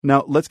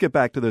Now, let's get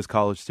back to those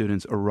college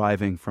students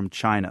arriving from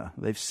China.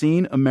 They've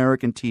seen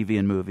American TV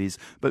and movies,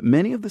 but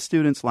many of the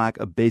students lack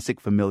a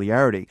basic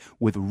familiarity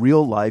with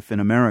real life in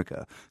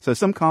America. So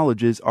some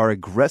colleges are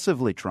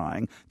aggressively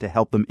trying to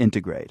help them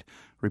integrate.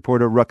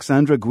 Reporter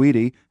Ruxandra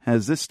Guidi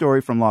has this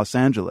story from Los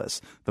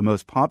Angeles, the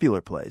most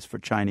popular place for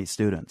Chinese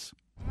students.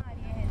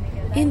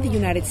 In the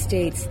United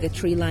States, the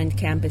tree-lined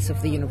campus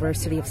of the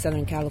University of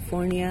Southern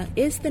California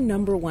is the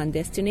 #1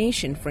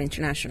 destination for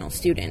international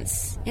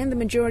students, and the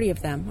majority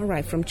of them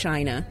arrive from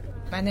China.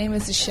 My name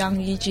is Xiang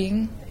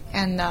Yijing,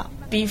 and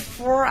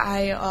before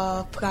I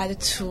applied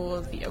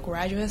to the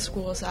graduate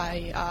schools,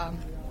 I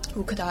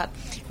looked at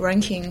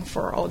ranking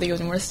for all the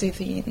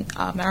universities in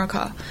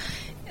America.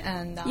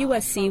 And,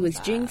 USC was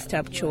Jing's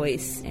top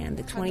choice, and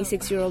the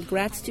 26-year-old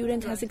grad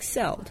student has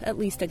excelled, at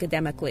least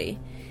academically.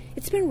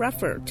 It's been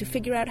rougher to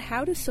figure out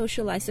how to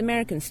socialize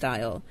American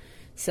style,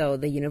 so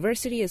the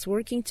university is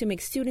working to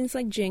make students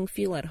like Jing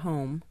feel at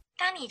home.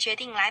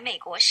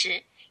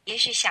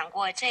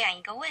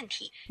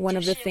 One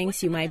of the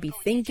things you might be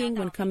thinking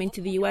when coming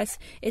to the U.S.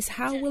 is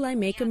how will I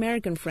make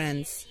American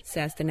friends,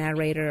 says the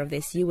narrator of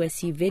this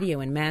USC video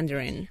in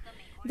Mandarin.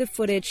 The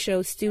footage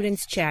shows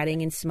students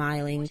chatting and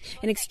smiling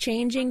and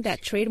exchanging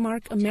that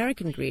trademark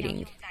American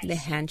greeting, the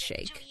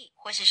handshake.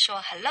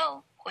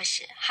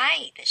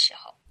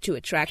 To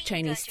attract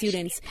Chinese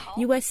students,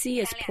 USC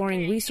is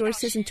pouring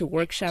resources into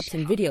workshops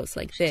and videos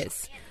like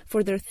this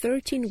for their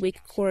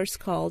 13-week course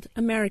called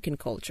American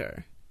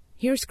Culture.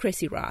 Here's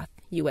Chrissy Roth,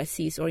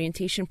 USC's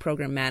orientation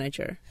program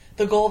manager.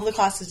 The goal of the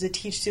class is to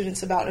teach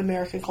students about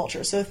American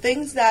culture, so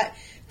things that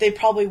they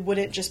probably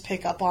wouldn't just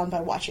pick up on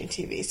by watching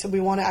TV. So we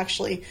want to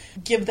actually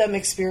give them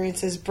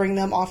experiences, bring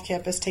them off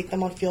campus, take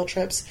them on field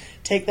trips,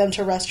 take them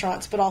to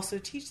restaurants, but also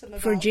teach them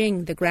about... For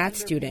Jing, the grad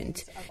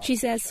student, she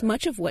says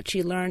much of what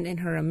she learned in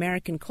her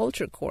American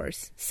culture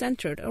course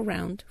centered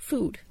around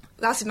food.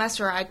 Last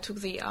semester, I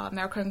took the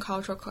American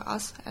culture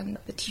class, and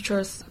the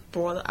teachers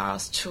brought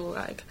us to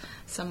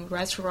some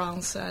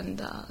restaurants,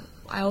 and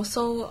I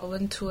also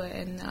went to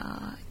a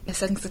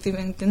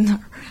Thanksgiving dinner,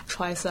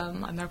 try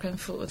some American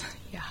food.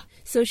 Yeah.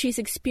 So she's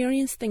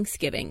experienced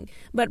Thanksgiving,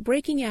 but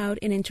breaking out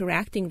and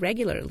interacting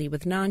regularly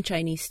with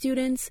non-Chinese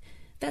students,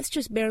 that's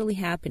just barely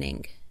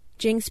happening.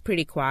 Jing's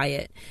pretty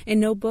quiet, and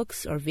no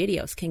books or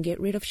videos can get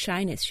rid of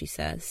shyness, she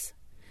says.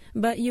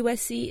 But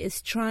USC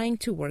is trying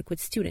to work with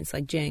students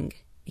like Jing.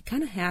 It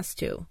kind of has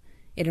to.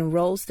 It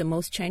enrolls the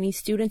most Chinese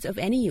students of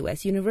any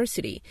U.S.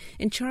 university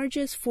and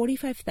charges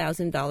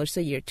 $45,000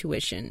 a year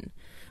tuition.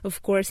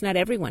 Of course, not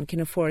everyone can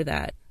afford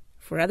that.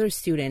 For other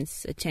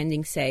students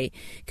attending, say,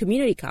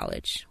 community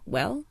college,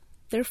 well,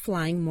 they're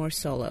flying more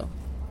solo.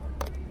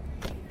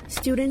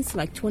 Students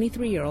like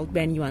 23-year-old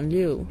Ben Yuan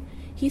Liu.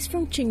 He's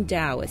from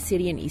Qingdao, a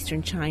city in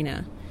eastern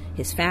China.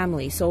 His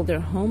family sold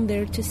their home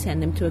there to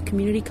send him to a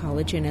community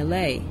college in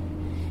L.A.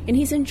 And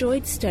he's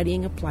enjoyed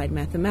studying applied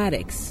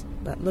mathematics.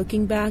 But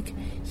looking back,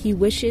 he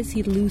wishes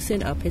he'd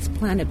loosened up his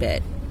plan a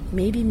bit.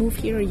 Maybe move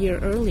here a year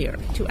earlier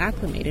to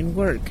acclimate and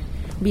work,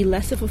 be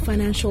less of a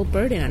financial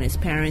burden on his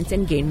parents,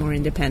 and gain more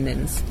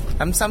independence.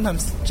 I'm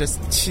sometimes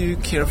just too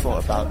careful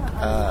about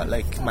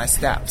my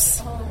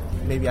steps.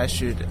 Maybe I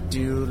should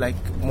do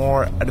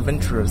more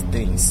adventurous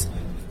things.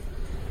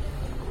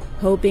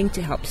 Hoping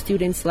to help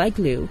students like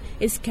Liu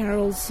is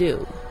Carol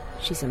Zhu.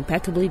 She's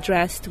impeccably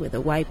dressed with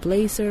a white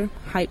blazer,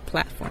 high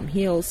platform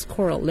heels,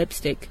 coral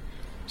lipstick.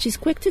 She's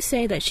quick to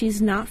say that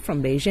she's not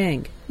from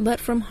Beijing,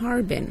 but from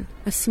Harbin,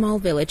 a small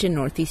village in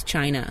northeast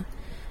China.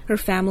 Her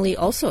family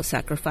also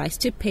sacrificed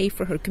to pay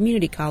for her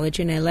community college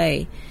in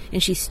L.A.,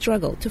 and she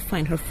struggled to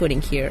find her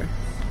footing here.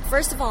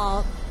 First of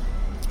all,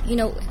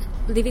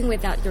 living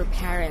without your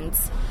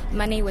parents,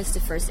 money was the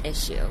first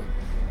issue.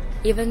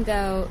 Even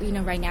though,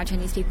 right now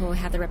Chinese people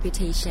have the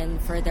reputation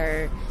for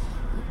their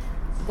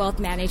wealth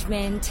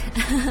management,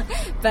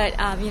 but,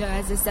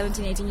 as a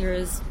 17, 18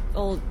 years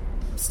old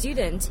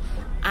student,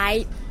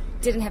 I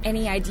didn't have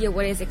any idea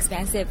what is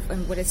expensive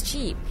and what is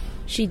cheap.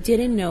 She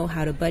didn't know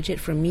how to budget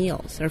for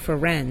meals or for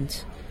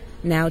rent.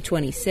 Now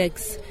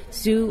 26,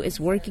 Zhu is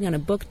working on a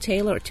book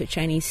tailored to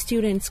Chinese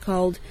students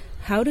called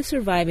How to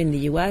Survive in the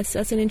U.S.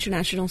 as an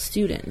International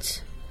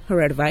Student.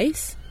 Her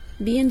advice?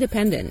 Be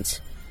independent.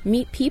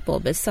 Meet people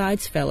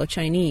besides fellow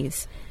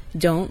Chinese.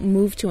 Don't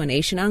move to an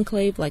Asian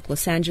enclave like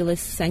Los Angeles,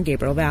 San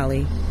Gabriel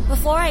Valley.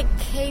 Before I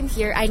came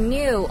here, I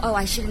knew,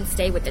 I shouldn't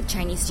stay with the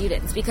Chinese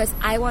students because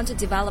I want to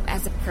develop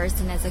as a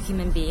person, as a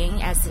human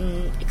being, as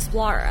an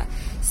explorer.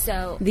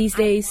 So these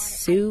days,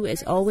 Sue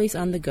is always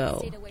on the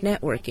go,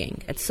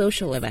 networking at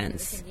social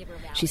events.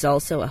 She's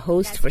also a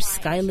host for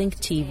Skylink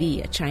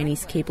TV, a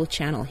Chinese cable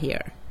channel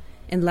here.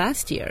 And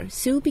last year,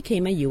 Sue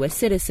became a U.S.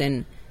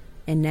 citizen.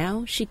 And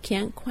now she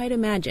can't quite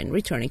imagine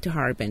returning to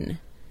Harbin.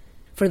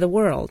 For The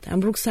World,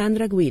 I'm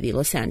Ruxandra Guidi,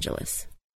 Los Angeles.